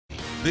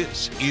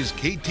This is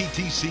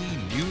KTTC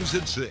News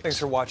at 6. Thanks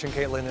for watching.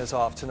 Caitlin is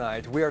off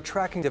tonight. We are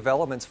tracking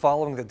developments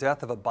following the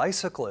death of a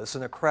bicyclist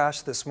in a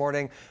crash this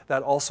morning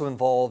that also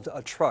involved a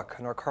truck.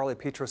 And our Carly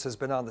Petras has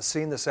been on the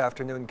scene this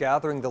afternoon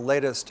gathering the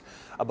latest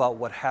about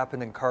what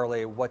happened. And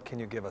Carly, what can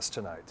you give us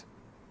tonight?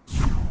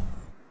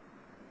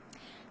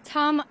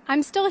 Tom,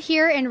 I'm still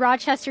here in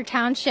Rochester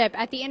Township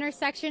at the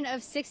intersection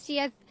of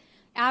 60th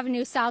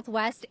Avenue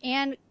Southwest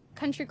and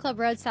Country Club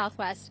Road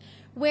Southwest,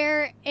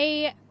 where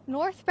a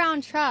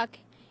northbound truck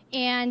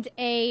and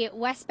a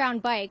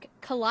westbound bike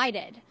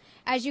collided.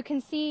 As you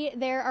can see,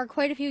 there are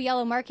quite a few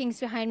yellow markings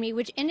behind me,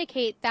 which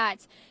indicate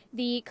that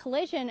the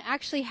collision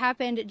actually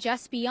happened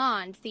just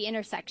beyond the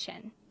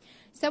intersection.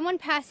 Someone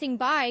passing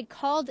by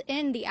called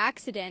in the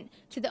accident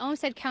to the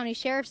Olmsted County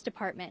Sheriff's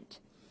Department.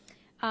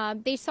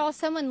 They saw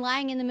someone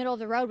lying in the middle of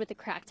the road with a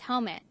cracked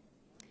helmet.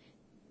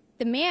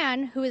 The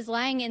man who was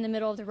lying in the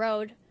middle of the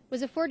road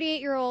was a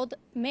 48-year-old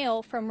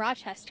male from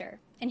Rochester,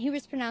 and he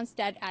was pronounced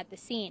dead at the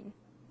scene.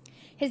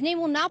 His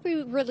name will not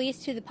be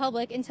released to the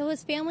public until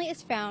his family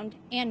is found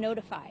and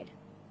notified.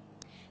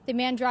 The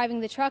man driving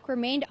the truck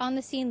remained on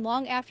the scene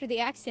long after the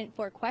accident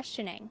for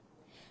questioning.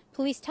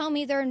 Police tell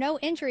me there are no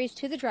injuries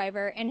to the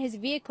driver and his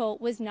vehicle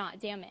was not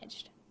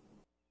damaged.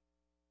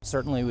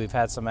 Certainly we've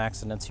had some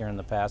accidents here in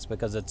the past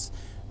because it's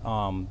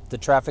the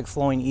traffic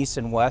flowing east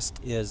and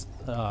west is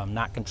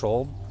not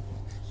controlled,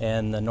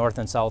 and the north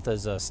and south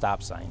is a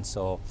stop sign.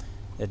 So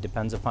it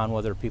depends upon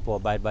whether people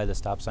abide by the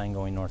stop sign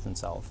going north and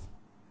south.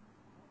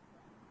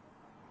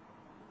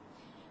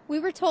 We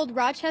were told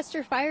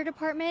Rochester Fire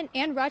Department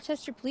and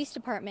Rochester Police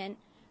Department,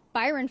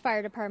 Byron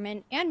Fire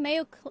Department, and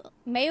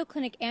Mayo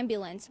Clinic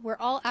Ambulance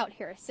were all out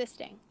here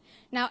assisting.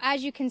 Now,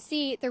 as you can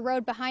see, the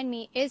road behind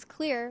me is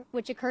clear,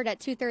 which occurred at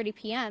 2:30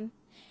 p.m.,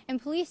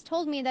 and police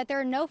told me that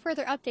there are no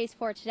further updates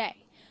for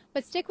today.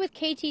 But stick with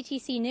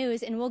KTTC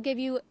News, and we'll give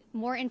you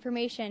more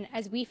information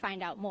as we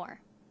find out more.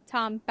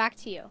 Tom, back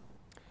to you.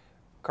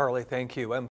 Carly, thank you.